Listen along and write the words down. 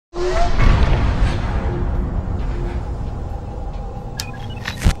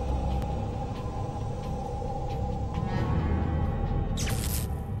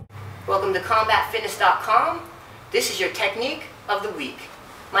Welcome to combatfitness.com. This is your technique of the week.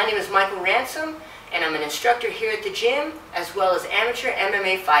 My name is Michael Ransom, and I'm an instructor here at the gym, as well as amateur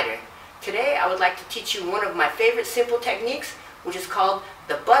MMA fighter. Today, I would like to teach you one of my favorite simple techniques, which is called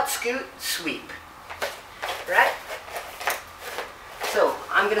the butt scoot sweep. Right? So,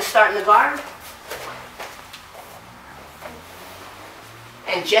 I'm going to start in the guard.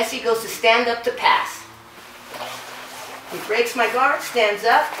 And Jesse goes to stand up to pass. He breaks my guard, stands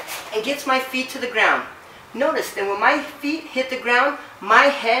up, and gets my feet to the ground. Notice that when my feet hit the ground, my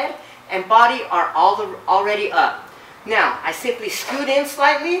head and body are already up. Now, I simply scoot in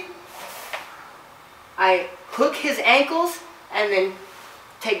slightly. I hook his ankles, and then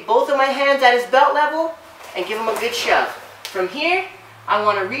take both of my hands at his belt level and give him a good shove. From here, I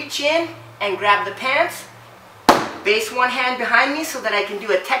want to reach in and grab the pants. Base one hand behind me so that I can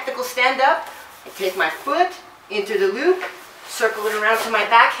do a technical stand-up. I take my foot into the loop, circle it around to my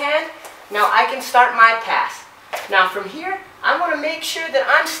backhand. Now I can start my pass. Now from here, I want to make sure that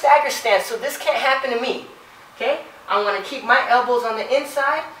I'm stagger stance so this can't happen to me. Okay? I want to keep my elbows on the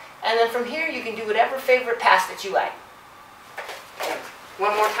inside, and then from here you can do whatever favorite pass that you like.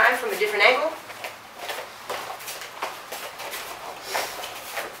 One more time from a different angle.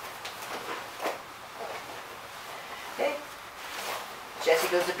 Okay. Jesse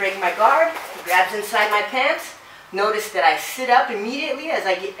goes to break my guard, he grabs inside my pants. Notice that I sit up immediately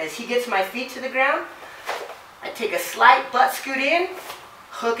as he gets my feet to the ground. I take a slight butt scoot in,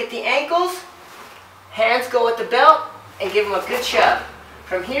 hook at the ankles, hands go at the belt, and give him a good shove.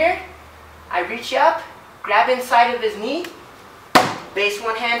 From here, I reach up, grab inside of his knee, base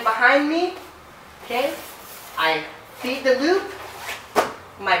one hand behind me, okay? I feed the loop,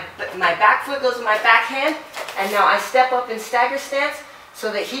 my back foot goes to my backhand, and now I step up in stagger stance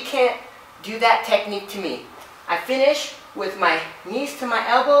so that he can't do that technique to me. I finish with my knees to my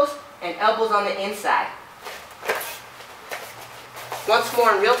elbows and elbows on the inside. Once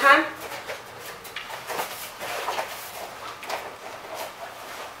more in real time.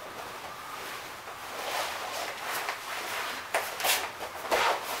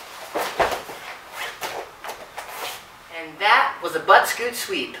 And that was a butt scoot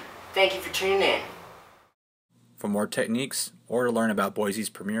sweep. Thank you for tuning in. For more techniques or to learn about Boise's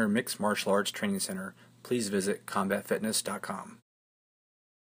premier mixed martial arts training center, please visit combatfitness.com.